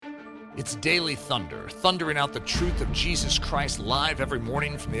It's Daily Thunder, thundering out the truth of Jesus Christ live every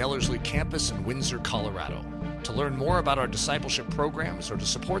morning from the Ellerslie campus in Windsor, Colorado. To learn more about our discipleship programs or to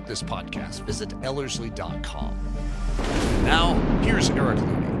support this podcast, visit Ellerslie.com. And now, here's Eric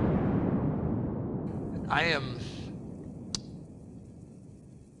Ludy. I am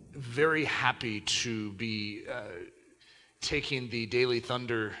very happy to be taking the Daily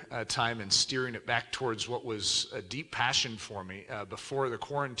Thunder time and steering it back towards what was a deep passion for me before the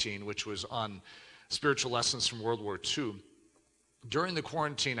quarantine, which was on spiritual lessons from World War II. During the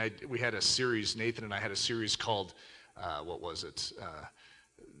quarantine, we had a series, Nathan and I had a series called, I don't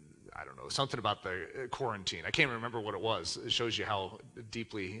know, something about the quarantine. I can't remember what it was. It shows you how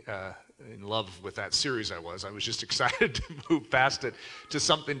deeply in love with that series I was. I was just excited to move past it to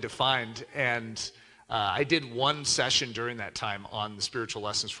something defined. And I did one session during that time on the spiritual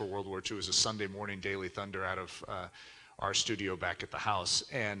lessons for World War II. It was a Sunday morning Daily Thunder out of our studio back at the house.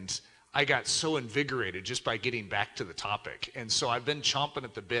 And I got so invigorated just by getting back to the topic. And so I've been chomping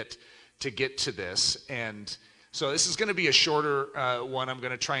at the bit to get to this. And so this is going to be a shorter one. I'm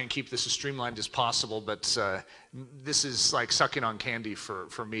going to try and keep this as streamlined as possible, but this is like sucking on candy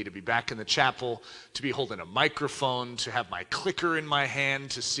for me to be back in the chapel, to be holding a microphone, to have my clicker in my hand,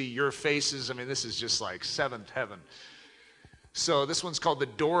 to see your faces. I mean, this is just like seventh heaven. So this one's called The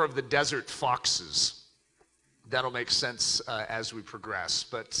Door of the Desert Foxes. That'll make sense as we progress,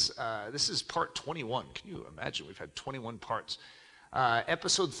 but this is part 21. Can you imagine? We've had 21 parts.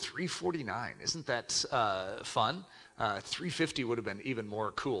 Episode 349. Isn't that fun? 350 would have been even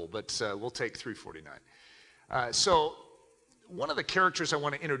more cool, but we'll take 349. So one of the characters I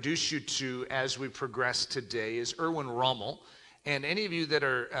want to introduce you to as we progress today is Erwin Rommel. And any of you that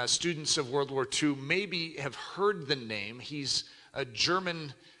are students of World War II maybe have heard the name. He's a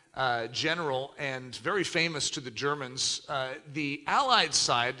German general and very famous to the Germans. The Allied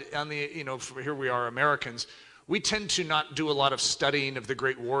side, on the here we are Americans, we tend to not do a lot of studying of the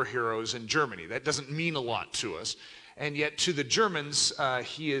great war heroes in Germany. That doesn't mean a lot to us. And yet to the Germans,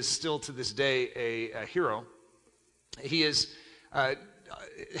 he is still to this day a hero. He is,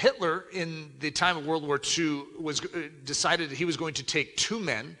 Hitler in the time of World War II decided that he was going to take two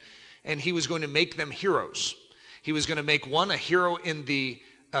men and he was going to make them heroes. He was going to make one a hero in the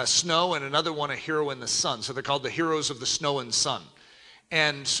snow and another one a hero in the sun. So they're called the heroes of the snow and sun.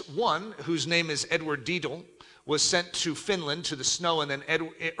 And one, whose name is Edward Dietl, was sent to Finland to the snow, and then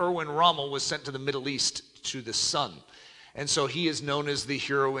Erwin Rommel was sent to the Middle East to the sun. And so he is known as the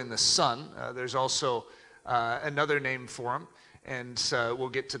hero in the sun. There's also another name for him, and we'll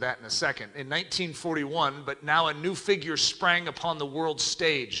get to that in a second. In 1941, but now a new figure sprang upon the world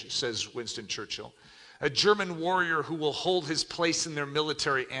stage, says Winston Churchill. A German warrior who will hold his place in their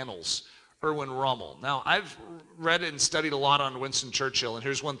military annals, Erwin Rommel. Now, I've read and studied a lot on Winston Churchill, and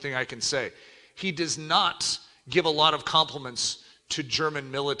here's one thing I can say. He does not give a lot of compliments to German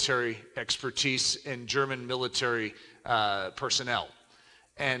military expertise and German military personnel.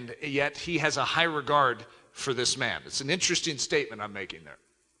 And yet he has a high regard for this man. It's an interesting statement I'm making there.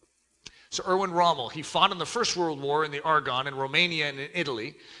 So Erwin Rommel, he fought in the First World War in the Argonne, in Romania, and in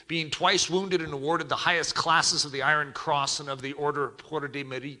Italy, being twice wounded and awarded the highest classes of the Iron Cross and of the Order Pour de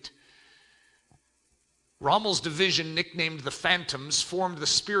Mérite. Rommel's division, nicknamed the Phantoms, formed the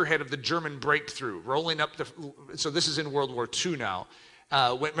spearhead of the German breakthrough, rolling up so this is in World War II now.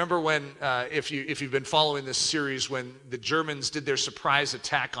 Remember when, if you've been following this series, when the Germans did their surprise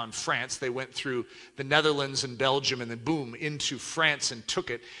attack on France, they went through the Netherlands and Belgium and then boom, into France and took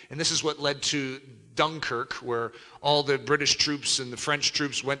it. And this is what led to Dunkirk, where all the British troops and the French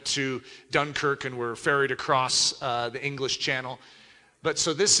troops went to Dunkirk and were ferried across the English Channel. But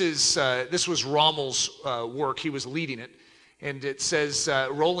so this was Rommel's work. He was leading it. And it says,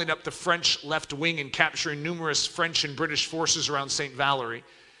 rolling up the French left wing and capturing numerous French and British forces around St. Valery.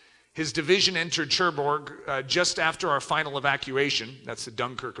 His division entered Cherbourg just after our final evacuation. That's the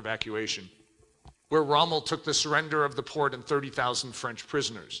Dunkirk evacuation, where Rommel took the surrender of the port and 30,000 French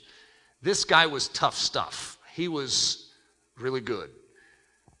prisoners. This guy was tough stuff. He was really good.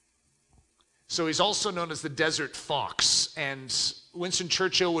 So he's also known as the Desert Fox, and Winston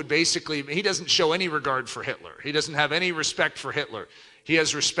Churchill would basically, he doesn't show any regard for Hitler. He doesn't have any respect for Hitler. He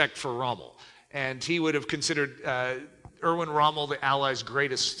has respect for Rommel, and he would have considered Erwin Rommel the Allies'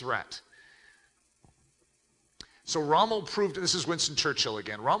 greatest threat. So Rommel proved, this is Winston Churchill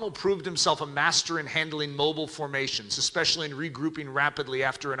again, Rommel proved himself a master in handling mobile formations, especially in regrouping rapidly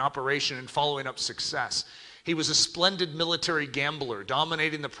after an operation and following up success. He was a splendid military gambler,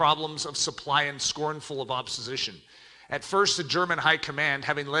 dominating the problems of supply and scornful of opposition. At first, the German high command,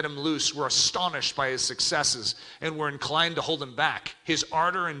 having let him loose, were astonished by his successes and were inclined to hold him back. His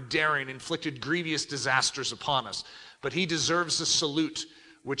ardor and daring inflicted grievous disasters upon us, but he deserves the salute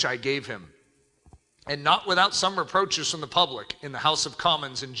which I gave him. And not without some reproaches from the public in the House of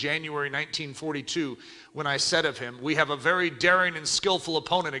Commons in January 1942, when I said of him, we have a very daring and skillful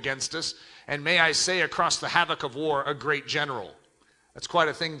opponent against us, and may I say across the havoc of war, a great general. That's quite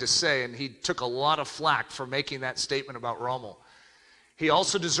a thing to say, and he took a lot of flack for making that statement about Rommel. He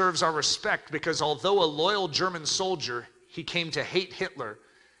also deserves our respect because although a loyal German soldier, he came to hate Hitler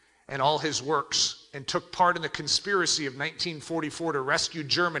and all his works and took part in the conspiracy of 1944 to rescue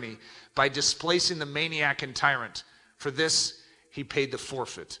Germany by displacing the maniac and tyrant. For this, he paid the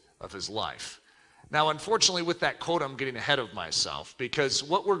forfeit of his life. Now, unfortunately, with that quote, I'm getting ahead of myself because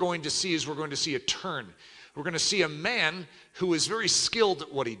what we're going to see is we're going to see a turn. We're going to see a man who was very skilled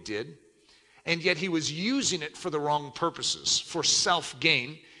at what he did, and yet he was using it for the wrong purposes, for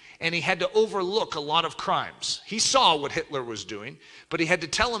self-gain, and he had to overlook a lot of crimes. He saw what Hitler was doing, but he had to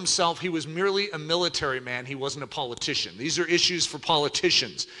tell himself he was merely a military man. He wasn't a politician. These are issues for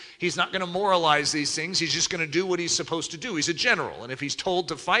politicians. He's not going to moralize these things. He's just going to do what he's supposed to do. He's a general, and if he's told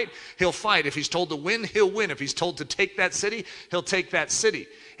to fight, he'll fight. If he's told to win, he'll win. If he's told to take that city, he'll take that city.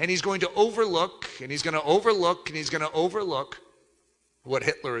 And he's going to overlook, and he's going to overlook, and he's going to overlook what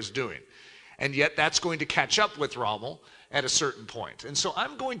Hitler is doing. And yet that's going to catch up with Rommel at a certain point. And so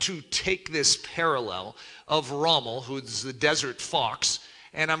I'm going to take this parallel of Rommel, who's the desert fox,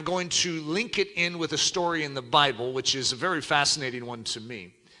 and I'm going to link it in with a story in the Bible, which is a very fascinating one to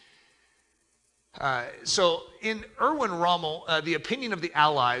me. So in Erwin Rommel, the opinion of the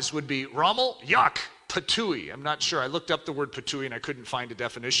Allies would be, Rommel, yuck, patooey. I'm not sure. I looked up the word patooey and I couldn't find a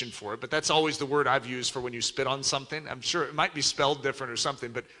definition for it, but that's always the word I've used for when you spit on something. I'm sure it might be spelled different or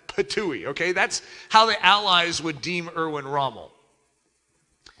something, but patooey, okay? That's how the Allies would deem Erwin Rommel.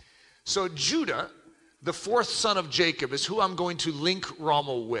 So Judah, the fourth son of Jacob, is who I'm going to link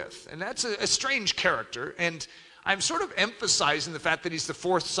Rommel with. And that's a strange character, and I'm sort of emphasizing the fact that he's the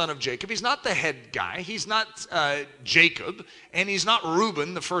fourth son of Jacob. He's not the head guy. He's not Jacob, and he's not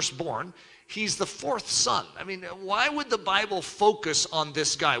Reuben, the firstborn. He's the fourth son. I mean, why would the Bible focus on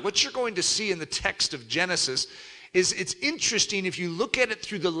this guy? What you're going to see in the text of Genesis is it's interesting if you look at it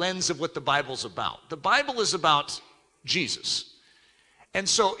through the lens of what the Bible's about. The Bible is about Jesus. And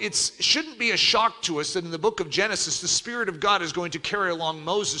so it shouldn't be a shock to us that in the book of Genesis, the Spirit of God is going to carry along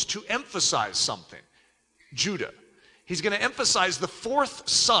Moses to emphasize something. Judah. He's going to emphasize the fourth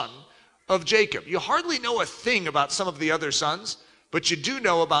son of Jacob. You hardly know a thing about some of the other sons, but you do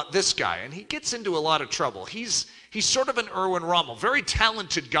know about this guy, and he gets into a lot of trouble. He's sort of an Erwin Rommel, very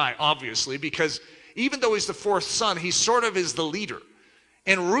talented guy, obviously, because even though he's the fourth son, he sort of is the leader.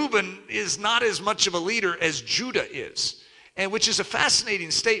 And Reuben is not as much of a leader as Judah is, and which is a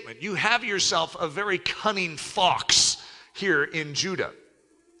fascinating statement. You have yourself a very cunning fox here in Judah.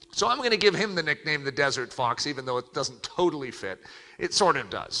 So I'm going to give him the nickname the Desert Fox, even though it doesn't totally fit. It sort of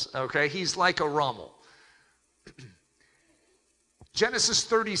does, okay? He's like a Rommel. Genesis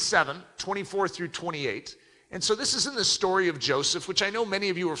 37, 24 through 28. And so this is in the story of Joseph, which I know many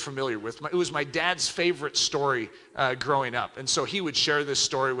of you are familiar with. It was my dad's favorite story growing up. And so he would share this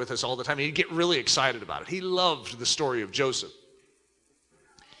story with us all the time. He'd get really excited about it. He loved the story of Joseph.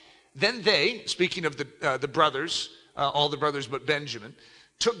 Then they, speaking of the brothers, all the brothers but Benjamin,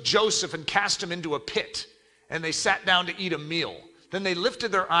 took Joseph and cast him into a pit. And they sat down to eat a meal. Then they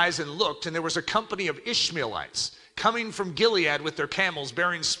lifted their eyes and looked, and there was a company of Ishmaelites coming from Gilead with their camels,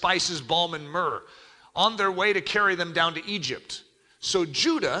 bearing spices, balm, and myrrh, on their way to carry them down to Egypt. So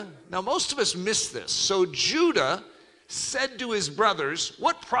Judah, now most of us miss this. So Judah said to his brothers,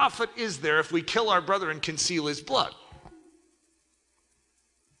 what profit is there if we kill our brother and conceal his blood?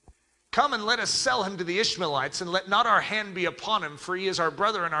 Come and let us sell him to the Ishmaelites, and let not our hand be upon him, for he is our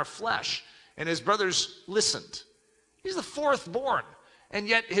brother and our flesh. And his brothers listened. He's the fourth born, and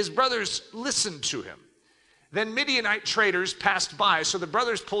yet his brothers listened to him. Then Midianite traders passed by, so the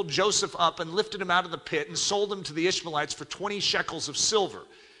brothers pulled Joseph up and lifted him out of the pit and sold him to the Ishmaelites for 20 shekels of silver.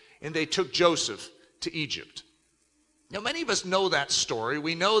 And they took Joseph to Egypt. Now, many of us know that story.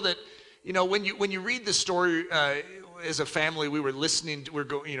 We know that, when you read the story as a family, we were listening,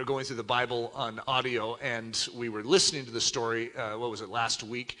 going through the Bible on audio, and we were listening to the story, last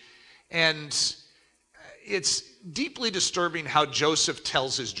week? And it's deeply disturbing how Joseph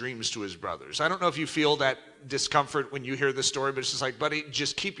tells his dreams to his brothers. I don't know if you feel that discomfort when you hear this story, but it's just like, buddy,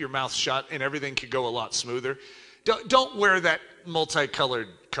 just keep your mouth shut and everything could go a lot smoother. Don't wear that multicolored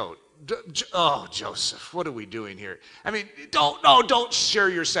coat. Oh, Joseph, what are we doing here? I mean, don't share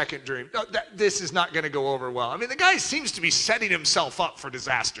your second dream. No, this is not going to go over well. I mean, the guy seems to be setting himself up for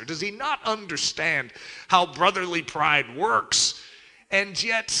disaster. Does he not understand how brotherly pride works? And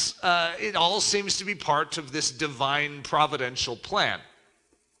yet, it all seems to be part of this divine providential plan.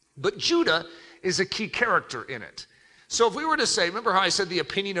 But Judah is a key character in it. So if we were to say, remember how I said the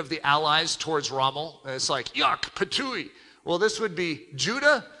opinion of the allies towards Rommel? It's like, yuck, patooey. Well, this would be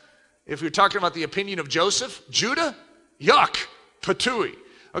Judah. If you're talking about the opinion of Joseph, Judah, yuck, patooey.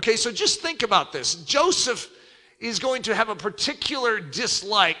 Okay, so just think about this. Joseph is going to have a particular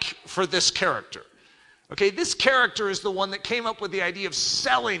dislike for this character. Okay, this character is the one that came up with the idea of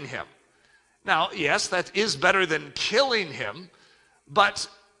selling him. Now, yes, that is better than killing him, but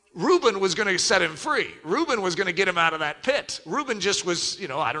Reuben was going to set him free. Reuben was going to get him out of that pit. Reuben just was,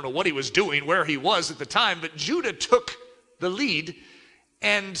 I don't know what he was doing, where he was at the time, but Judah took the lead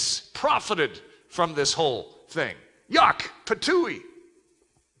and profited from this whole thing. Yuck, patooey.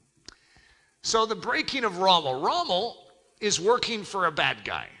 So the breaking of Rommel. Rommel is working for a bad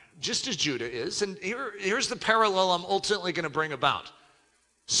guy, just as Judah is. And here's the parallel I'm ultimately going to bring about.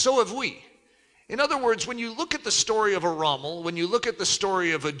 So have we. In other words, when you look at the story of a Rommel, when you look at the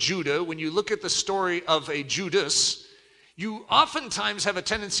story of a Judah, when you look at the story of a Judas, you oftentimes have a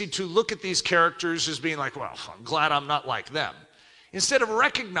tendency to look at these characters as being like, well, I'm glad I'm not like them. Instead of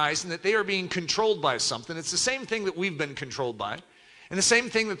recognizing that they are being controlled by something. It's the same thing that we've been controlled by, and the same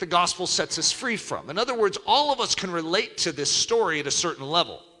thing that the gospel sets us free from. In other words, all of us can relate to this story at a certain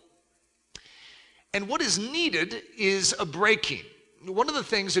level. And what is needed is a breaking. One of the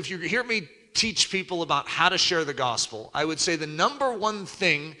things, if you hear me teach people about how to share the gospel, I would say the number one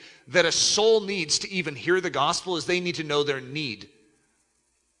thing that a soul needs to even hear the gospel is they need to know their need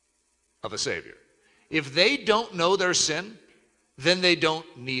of a Savior. If they don't know their sin, then they don't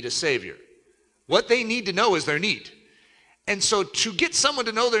need a Savior. What they need to know is their need. And so to get someone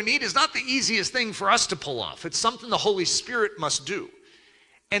to know their need is not the easiest thing for us to pull off. It's something the Holy Spirit must do.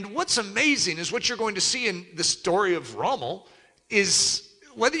 And what's amazing is what you're going to see in the story of Rommel is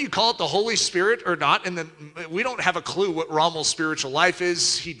whether you call it the Holy Spirit or not, and then we don't have a clue what Rommel's spiritual life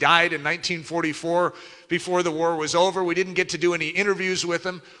is. He died in 1944 before the war was over. We didn't get to do any interviews with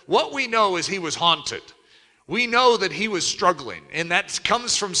him. What we know is he was haunted. We know that he was struggling, and that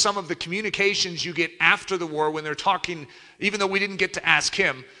comes from some of the communications you get after the war when they're talking, even though we didn't get to ask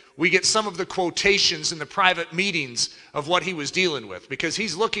him, we get some of the quotations in the private meetings of what he was dealing with, because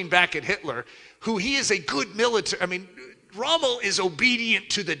he's looking back at Hitler, who he is a good military, Rommel is obedient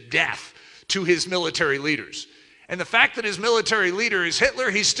to the death to his military leaders. And the fact that his military leader is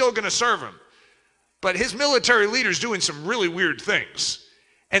Hitler, he's still going to serve him. But his military leader's doing some really weird things.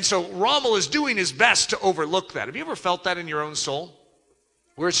 And so Rommel is doing his best to overlook that. Have you ever felt that in your own soul?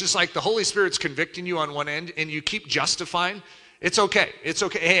 Where it's just like the Holy Spirit's convicting you on one end and you keep justifying. It's okay. It's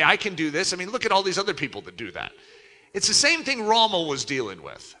okay. Hey, I can do this. Look at all these other people that do that. It's the same thing Rommel was dealing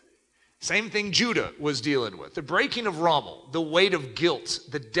with. Same thing Judah was dealing with. The breaking of Rommel, the weight of guilt,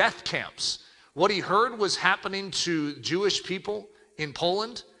 the death camps. What he heard was happening to Jewish people in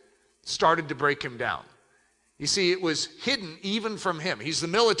Poland started to break him down. You see, it was hidden even from him. He's the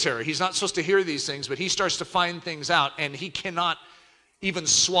military. He's not supposed to hear these things, but he starts to find things out, and he cannot even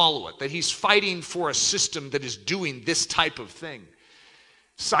swallow it, that he's fighting for a system that is doing this type of thing.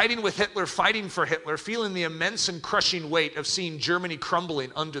 Siding with Hitler, fighting for Hitler, feeling the immense and crushing weight of seeing Germany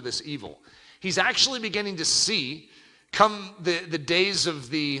crumbling under this evil. He's actually beginning to see, come the days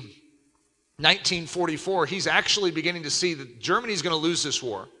of the 1944, he's actually beginning to see that Germany's going to lose this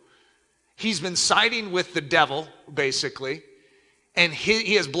war. He's been siding with the devil, basically, and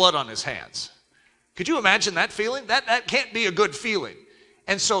he has blood on his hands. Could you imagine that feeling? That can't be a good feeling.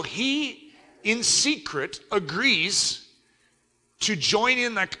 And so he, in secret, agrees to join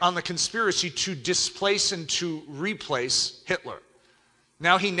in on the conspiracy to displace and to replace Hitler.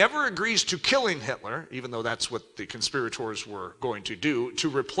 Now, he never agrees to killing Hitler, even though that's what the conspirators were going to do. To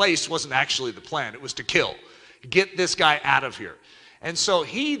replace wasn't actually the plan. It was to kill. Get this guy out of here. And so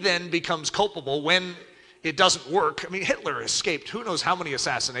he then becomes culpable when it doesn't work. Hitler escaped who knows how many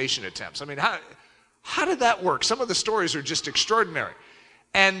assassination attempts. How did that work? Some of the stories are just extraordinary.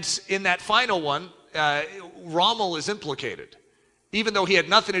 And in that final one, Rommel is implicated, even though he had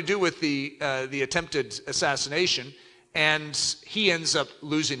nothing to do with the attempted assassination, and he ends up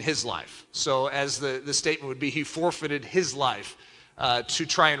losing his life. So as the statement would be, he forfeited his life to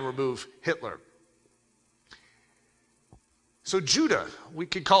try and remove Hitler. So Judah, we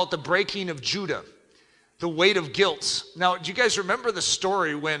could call it the breaking of Judah, the weight of guilt. Now, do you guys remember the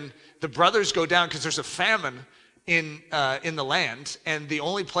story when the brothers go down, because there's a famine in the land, and the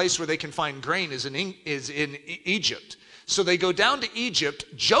only place where they can find grain is in Egypt. So they go down to Egypt.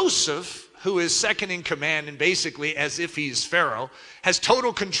 Joseph, who is second in command and basically as if he's Pharaoh, has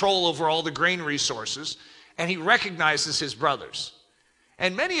total control over all the grain resources, and he recognizes his brothers.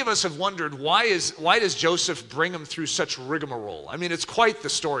 And many of us have wondered, why does Joseph bring them through such rigmarole? I mean, it's quite the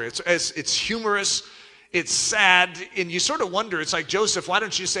story. It's humorous, it's sad, and you sort of wonder, it's like, Joseph, why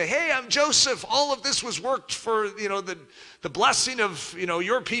don't you say, hey, I'm Joseph, all of this was worked for, the blessing of,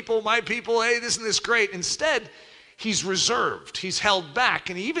 your people, my people, hey, isn't this great? Instead, he's reserved, he's held back,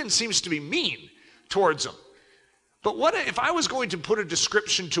 and he even seems to be mean towards them. But what if I was going to put a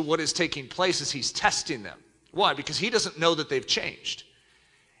description to what is taking place is he's testing them? Why? Because he doesn't know that they've changed.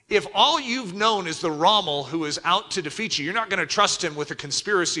 If all you've known is the Rommel who is out to defeat you, you're not going to trust him with a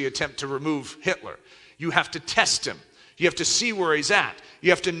conspiracy attempt to remove Hitler. You have to test him. You have to see where he's at. You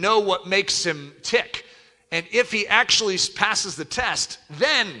have to know what makes him tick. And if he actually passes the test,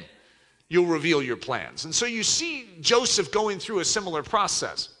 then you'll reveal your plans. And so you see Joseph going through a similar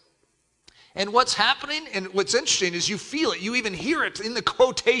process. And what's happening, and what's interesting, is you feel it. You even hear it in the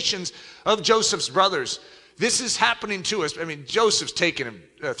quotations of Joseph's brothers. This is happening to us. I mean, Joseph's taking him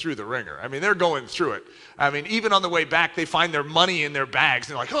through the ringer. I mean, they're going through it. I mean, even on the way back, they find their money in their bags.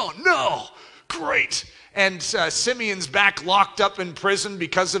 And they're like, oh, no, great. And Simeon's back locked up in prison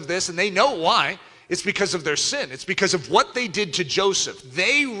because of this. And they know why. It's because of their sin. It's because of what they did to Joseph.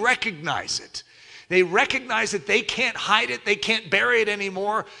 They recognize it. They recognize that they can't hide it. They can't bury it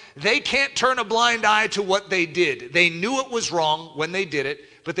anymore. They can't turn a blind eye to what they did. They knew it was wrong when they did it,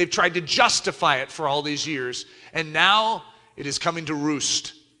 but they've tried to justify it for all these years. And now it is coming to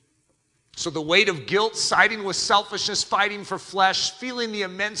roost. So the weight of guilt, siding with selfishness, fighting for flesh, feeling the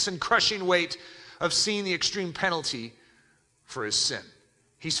immense and crushing weight of seeing the extreme penalty for his sin.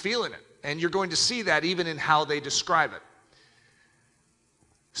 He's feeling it. And you're going to see that even in how they describe it.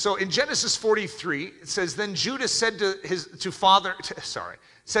 So in Genesis 43, it says, then Judah said to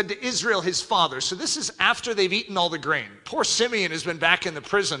Israel his father. So this is after they've eaten all the grain. Poor Simeon has been back in the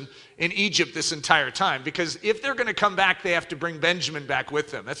prison in Egypt this entire time, because if they're going to come back, they have to bring Benjamin back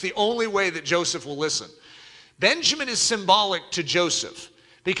with them. That's the only way that Joseph will listen. Benjamin is symbolic to Joseph,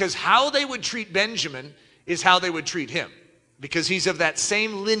 because how they would treat Benjamin is how they would treat him, because he's of that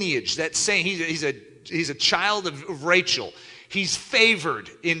same lineage, he's a child of Rachel. He's favored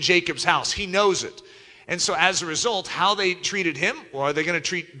in Jacob's house. He knows it. And so as a result, how they treated him, or are they going to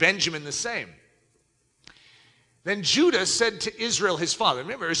treat Benjamin the same? Then Judah said to Israel his father.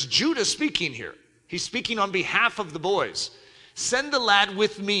 Remember, it's Judah speaking here. He's speaking on behalf of the boys. Send the lad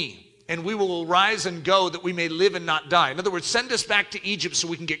with me, and we will rise and go that we may live and not die. In other words, send us back to Egypt so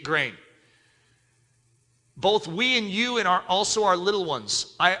we can get grain. Both we and you and also our little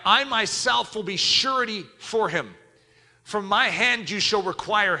ones. I myself will be surety for him. From my hand you shall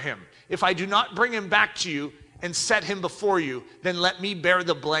require him. If I do not bring him back to you and set him before you, then let me bear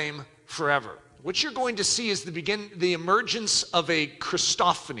the blame forever. What you're going to see is the emergence of a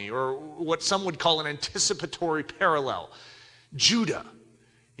Christophany, or what some would call an anticipatory parallel. Judah.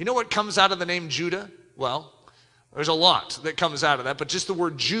 You know what comes out of the name Judah? Well, there's a lot that comes out of that, but just the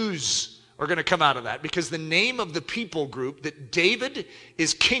word Jews are going to come out of that, because the name of the people group that David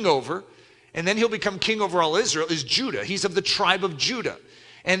is king over, and then he'll become king over all Israel, is Judah. He's of the tribe of Judah.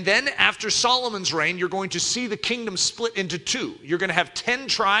 And then after Solomon's reign, you're going to see the kingdom split into two. You're going to have 10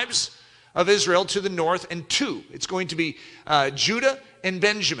 tribes of Israel to the north and 2. It's going to be Judah and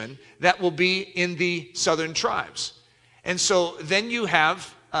Benjamin that will be in the southern tribes. And so then you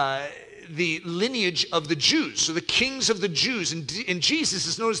have the lineage of the Jews. So the kings of the Jews. And Jesus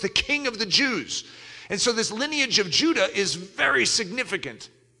is known as the king of the Jews. And so this lineage of Judah is very significant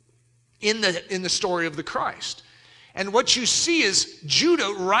in the story of the Christ. And what you see is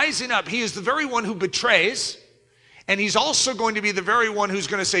Judah rising up. He is the very one who betrays, and he's also going to be the very one who's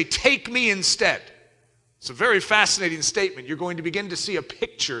going to say, take me instead. It's a very fascinating statement. You're going to begin to see a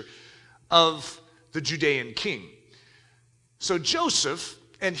picture of the Judean king. So Joseph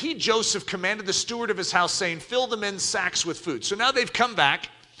commanded the steward of his house, saying, fill the men's sacks with food. So now they've come back,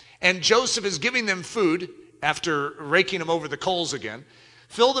 and Joseph is giving them food after raking them over the coals again.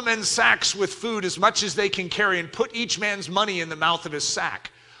 Fill the men's sacks with food as much as they can carry, and put each man's money in the mouth of his sack.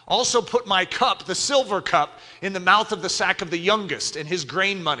 Also put my cup, the silver cup, in the mouth of the sack of the youngest, and his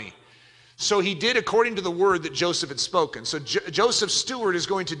grain money. So he did according to the word that Joseph had spoken. So Joseph's steward is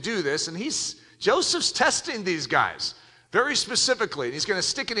going to do this, and Joseph's testing these guys very specifically. And he's going to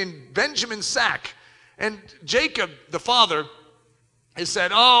stick it in Benjamin's sack. And Jacob, the father, He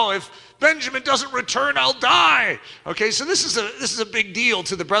said, oh, if Benjamin doesn't return, I'll die. Okay, so this is a big deal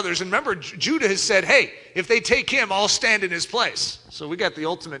to the brothers. And remember, Judah has said, hey, if they take him, I'll stand in his place. So we got the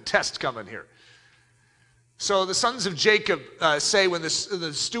ultimate test coming here. So the sons of Jacob say when the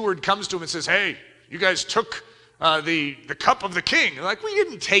steward comes to him and says, hey, you guys took the cup of the king. They're like, we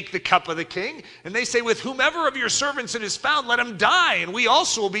didn't take the cup of the king. And they say, with whomever of your servants it is found, let him die, and we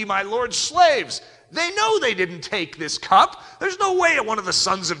also will be my lord's slaves. They know they didn't take this cup. There's no way one of the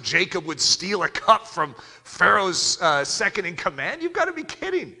sons of Jacob would steal a cup from Pharaoh's second in command. You've got to be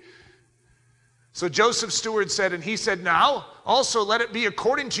kidding. So Joseph's steward said, and he said, now also let it be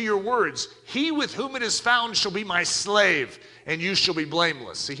according to your words. He with whom it is found shall be my slave, and you shall be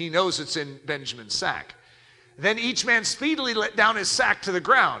blameless. See, he knows it's in Benjamin's sack. Then each man speedily let down his sack to the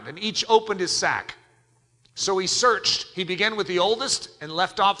ground, and each opened his sack. So he searched. He began with the oldest and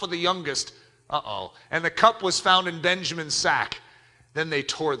left off with the youngest. And the cup was found in Benjamin's sack. Then they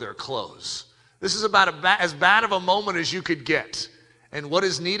tore their clothes. This is about as bad of a moment as you could get. And what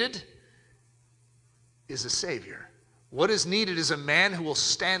is needed is a Savior. What is needed is a man who will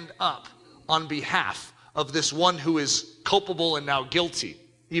stand up on behalf of this one who is culpable and now guilty,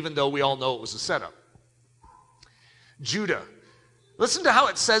 even though we all know it was a setup. Judah. Listen to how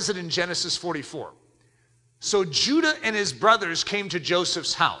it says it in Genesis 44. So Judah and his brothers came to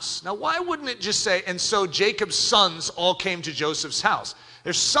Joseph's house. Now, why wouldn't it just say, and so Jacob's sons all came to Joseph's house?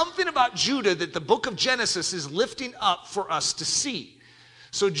 There's something about Judah that the book of Genesis is lifting up for us to see.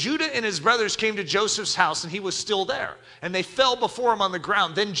 So Judah and his brothers came to Joseph's house, and he was still there. And they fell before him on the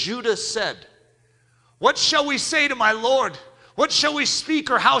ground. Then Judah said, what shall we say to my Lord? What shall we speak,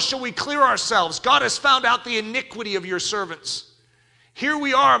 or how shall we clear ourselves? God has found out the iniquity of your servants. Here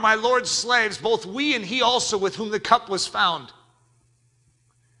we are, my Lord's slaves, both we and he also with whom the cup was found.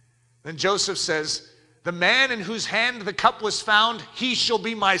 Then Joseph says, the man in whose hand the cup was found, he shall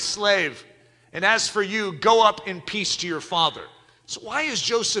be my slave. And as for you, go up in peace to your father. So why is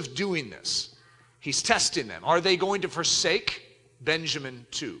Joseph doing this? He's testing them. Are they going to forsake Benjamin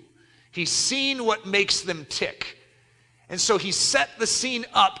too? He's seen what makes them tick. And so he set the scene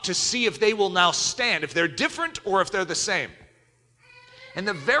up to see if they will now stand, if they're different or if they're the same. And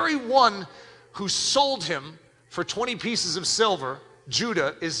the very one who sold him for 20 pieces of silver,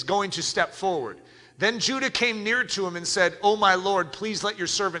 Judah, is going to step forward. Then Judah came near to him and said, O my Lord, please let your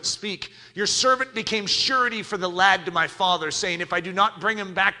servant speak. Your servant became surety for the lad to my father, saying, if I do not bring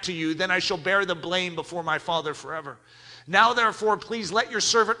him back to you, then I shall bear the blame before my father forever. Now therefore, please let your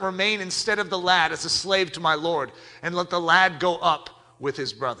servant remain instead of the lad as a slave to my Lord, and let the lad go up with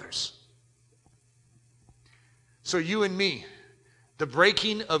his brothers. So you and me, the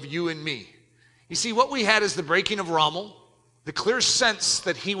breaking of you and me. You see, what we had is the breaking of Rommel, the clear sense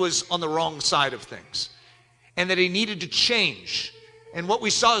that he was on the wrong side of things and that he needed to change. And what we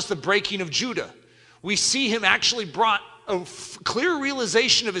saw is the breaking of Judah. We see him actually brought a clear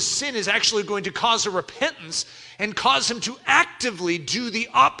realization of his sin is actually going to cause a repentance and cause him to actively do the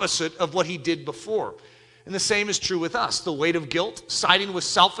opposite of what he did before. And the same is true with us. The weight of guilt, siding with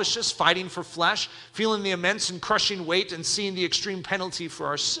selfishness, fighting for flesh, feeling the immense and crushing weight, and seeing the extreme penalty for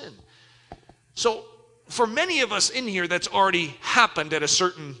our sin. So for many of us in here, that's already happened at a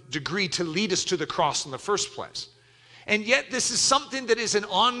certain degree to lead us to the cross in the first place. And yet this is something that is an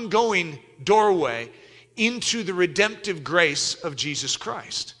ongoing doorway into the redemptive grace of Jesus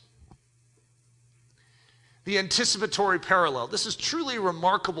Christ. The anticipatory parallel. This is truly a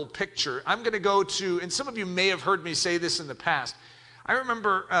remarkable picture. I'm going to go to, and some of you may have heard me say this in the past. I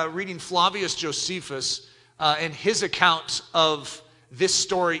remember reading Flavius Josephus and his account of this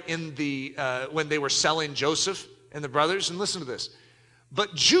story in the when they were selling Joseph and the brothers. And listen to this.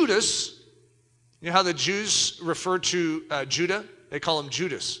 But Judas, you know how the Jews refer to Judah? They call him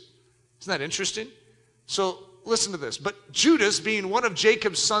Judas. Isn't that interesting? So listen to this. But Judas, being one of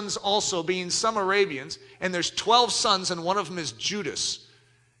Jacob's sons also, being some Arabians, and there's 12 sons, and one of them is Judas,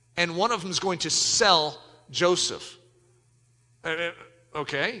 and one of them is going to sell Joseph.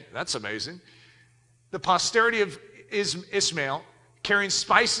 Okay, that's amazing. The posterity of Ishmael, carrying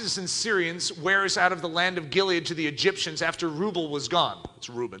spices and Syrians, wares out of the land of Gilead to the Egyptians after Reuben was gone. It's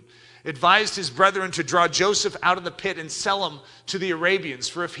Reuben. Advised his brethren to draw Joseph out of the pit and sell him to the Arabians,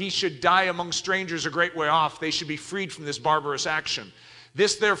 for if he should die among strangers a great way off, they should be freed from this barbarous action.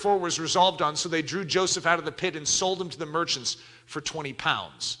 This therefore was resolved on, so they drew Joseph out of the pit and sold him to the merchants for 20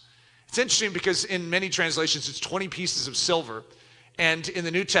 pounds. It's interesting because in many translations it's 20 pieces of silver, and in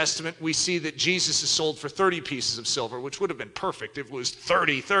the New Testament we see that Jesus is sold for 30 pieces of silver, which would have been perfect if it was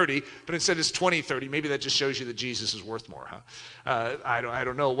 30, but instead it's 20. Maybe that just shows you that Jesus is worth more, huh? I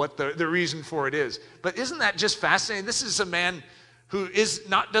don't know what the reason for it is. But isn't that just fascinating? This is a man who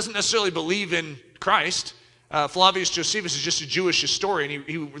doesn't necessarily believe in Christ. Flavius Josephus is just a Jewish historian.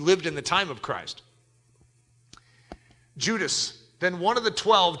 He lived in the time of Christ. Judas. Then one of the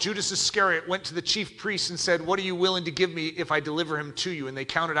 12, Judas Iscariot, went to the chief priests and said, "What are you willing to give me if I deliver him to you?" And they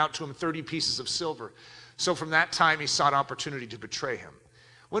counted out to him 30 pieces of silver. So from that time he sought opportunity to betray him.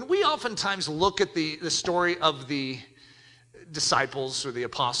 When we oftentimes look at the story of the disciples or the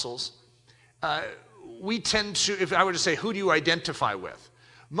apostles, we tend to, if I were to say, who do you identify with?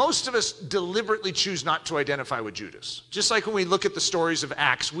 Most of us deliberately choose not to identify with Judas. Just like when we look at the stories of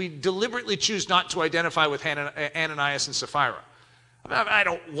Acts, we deliberately choose not to identify with Ananias and Sapphira. I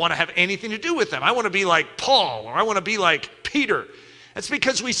don't want to have anything to do with them. I want to be like Paul, or I want to be like Peter. That's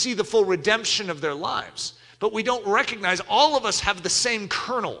because we see the full redemption of their lives. But we don't recognize all of us have the same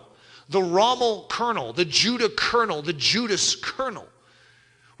kernel, the Rommel kernel, the Judah kernel, the Judas kernel.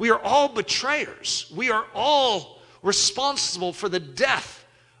 We are all betrayers. We are all responsible for the death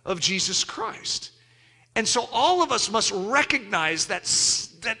of Jesus Christ. And so all of us must recognize that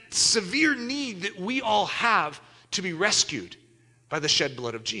severe need that we all have to be rescued by the shed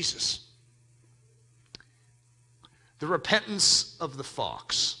blood of Jesus. The repentance of the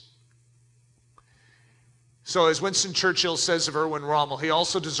fox. So as Winston Churchill says of Erwin Rommel, he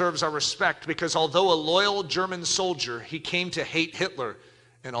also deserves our respect because although a loyal German soldier, he came to hate Hitler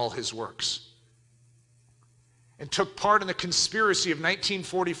and all his works, and took part in the conspiracy of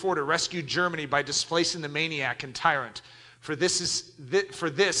 1944 to rescue Germany by displacing the maniac and tyrant. For this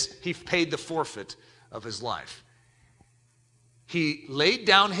he paid the forfeit of his life. He laid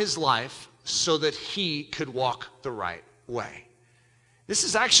down his life so that he could walk the right way. This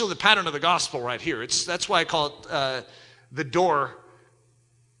is actually the pattern of the gospel right here. That's why I call it the door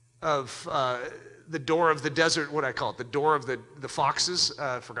of the desert. What I call it, the door of the foxes.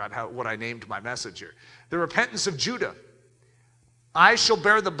 I forgot what I named my message here. The repentance of Judah. I shall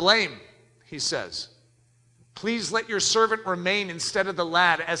bear the blame, he says. Please let your servant remain instead of the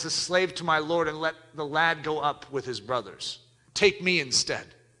lad as a slave to my Lord, and let the lad go up with his brothers. Take me instead.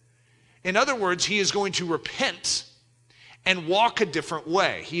 In other words, he is going to repent and walk a different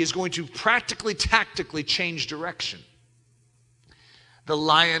way. He is going to practically, tactically change direction. The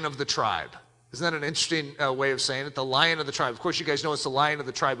lion of the tribe. Isn't that an interesting way of saying it? The lion of the tribe. Of course, you guys know it's the lion of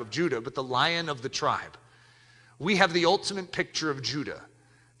the tribe of Judah, but the lion of the tribe. We have the ultimate picture of Judah.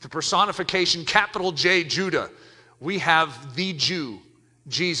 The personification, capital J, Judah. We have the Jew,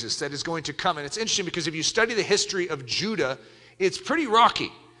 Jesus, that is going to come. And it's interesting because if you study the history of Judah, it's pretty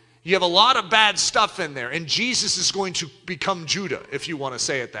rocky. You have a lot of bad stuff in there, and Jesus is going to become Judah, if you want to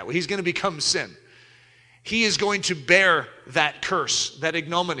say it that way. He's going to become sin. He is going to bear that curse, that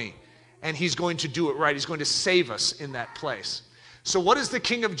ignominy, and he's going to do it right. He's going to save us in that place. So what does the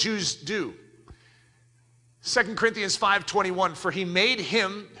King of Jews do? 2 Corinthians 5:21, for he made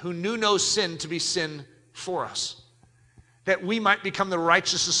him who knew no sin to be sin for us, that we might become the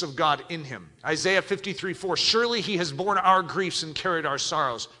righteousness of God in him. Isaiah 53:4, surely he has borne our griefs and carried our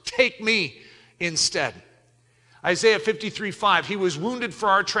sorrows. Take me instead. Isaiah 53:5, he was wounded for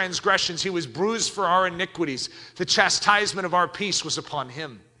our transgressions, he was bruised for our iniquities. The chastisement of our peace was upon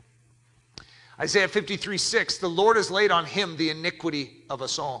him. Isaiah 53:6, the Lord has laid on him the iniquity of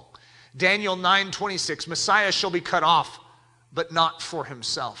us all. Daniel 9:26, Messiah shall be cut off, but not for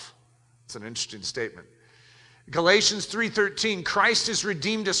himself. It's an interesting statement. Galatians 3:13, Christ has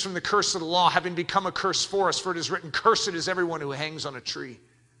redeemed us from the curse of the law, having become a curse for us, for it is written, cursed is everyone who hangs on a tree.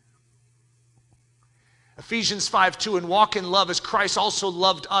 Ephesians 5:2, and walk in love as Christ also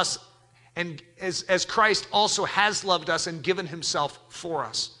loved us, and as Christ also has loved us and given himself for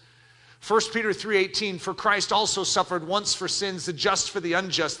us. 1 Peter 3:18, for Christ also suffered once for sins, the just for the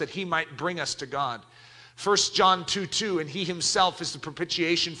unjust, that he might bring us to God. 1 John 2:2, and he himself is the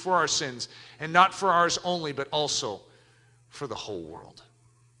propitiation for our sins, and not for ours only, but also for the whole world.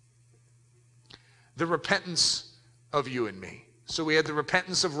 The repentance of you and me. So we had the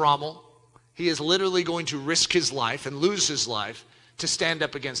repentance of Rommel. He is literally going to risk his life and lose his life to stand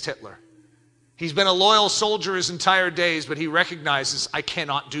up against Hitler. He's been a loyal soldier his entire days, but he recognizes, I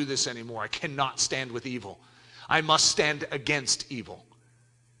cannot do this anymore. I cannot stand with evil. I must stand against evil.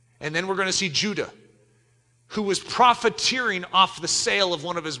 And then we're going to see Judah, who was profiteering off the sale of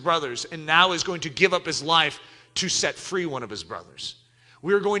one of his brothers and now is going to give up his life to set free one of his brothers.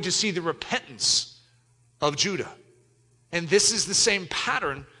 We're going to see the repentance of Judah. And this is the same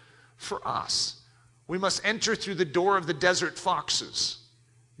pattern for us. We must enter through the door of the desert foxes.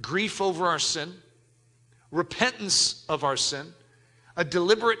 Grief over our sin, repentance of our sin, a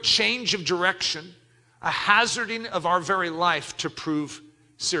deliberate change of direction, a hazarding of our very life to prove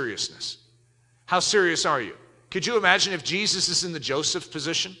seriousness. How serious are you? Could you imagine if Jesus is in the Joseph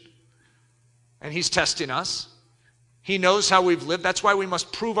position and he's testing us? He knows how we've lived. That's why we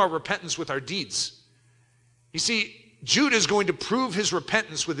must prove our repentance with our deeds. You see, Judah is going to prove his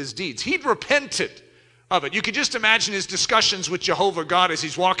repentance with his deeds. He'd repented of it. You could just imagine his discussions with Jehovah God as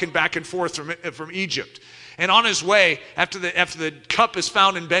he's walking back and forth from Egypt. And on his way, after the cup is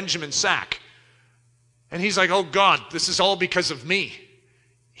found in Benjamin's sack, and he's like, oh God, this is all because of me.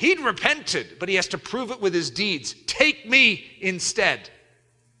 He'd repented, but he has to prove it with his deeds. Take me instead.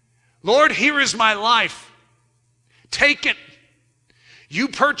 Lord, here is my life. Take it. You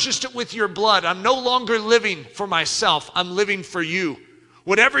purchased it with your blood. I'm no longer living for myself. I'm living for you.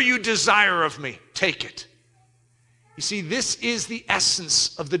 Whatever you desire of me, take it. You see, this is the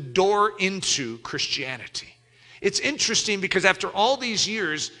essence of the door into Christianity. It's interesting because after all these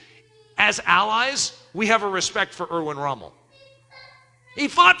years, as allies, we have a respect for Erwin Rommel. He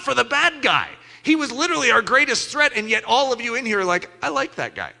fought for the bad guy. He was literally our greatest threat, and yet all of you in here are like, I like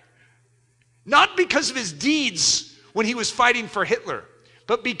that guy. Not because of his deeds when he was fighting for Hitler,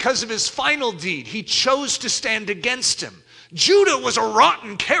 but because of his final deed. He chose to stand against him. Judah was a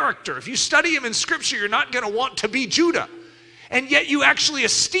rotten character. If you study him in Scripture, you're not going to want to be Judah. And yet you actually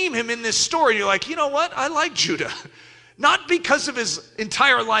esteem him in this story. You're like, you know what? I like Judah. Not because of his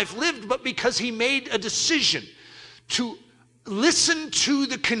entire life lived, but because he made a decision to listen to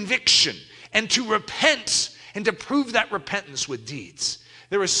the conviction and to repent and to prove that repentance with deeds.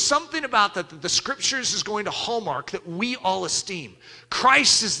 There is something about that the Scriptures is going to hallmark that we all esteem.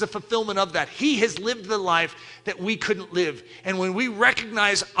 Christ is the fulfillment of that. He has lived the life that we couldn't live. And when we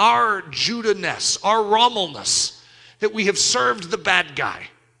recognize our Judah-ness, our Rommelness, that we have served the bad guy,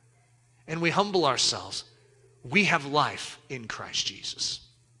 and we humble ourselves, we have life in Christ Jesus.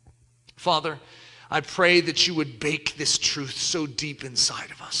 Father, I pray that you would bake this truth so deep inside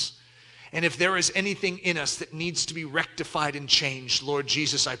of us. And if there is anything in us that needs to be rectified and changed, Lord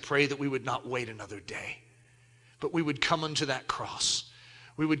Jesus, I pray that we would not wait another day, but we would come unto that cross.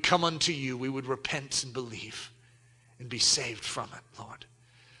 We would come unto you. We would repent and believe and be saved from it, Lord.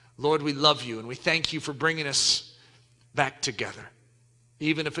 Lord, we love you and we thank you for bringing us back together,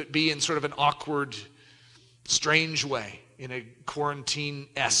 even if it be in sort of an awkward, strange way, in a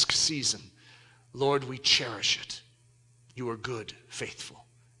quarantine-esque season. Lord, we cherish it. You are good, faithful,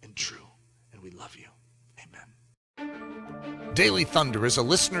 and true. We love you. Amen. Daily Thunder is a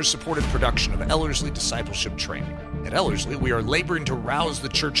listener-supported production of Ellerslie Discipleship Training. At Ellerslie, we are laboring to rouse the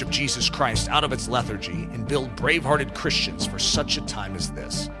Church of Jesus Christ out of its lethargy and build brave-hearted Christians for such a time as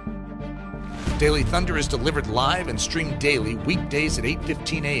this. Daily Thunder is delivered live and streamed daily weekdays at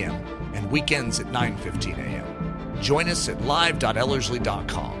 8:15 a.m. and weekends at 9:15 a.m. Join us at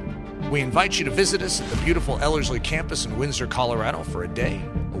live.ellerslie.com. We invite you to visit us at the beautiful Ellerslie campus in Windsor, Colorado for a day,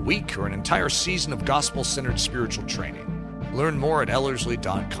 a week, or an entire season of gospel-centered spiritual training. Learn more at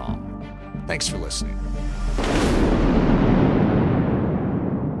ellerslie.com. Thanks for listening.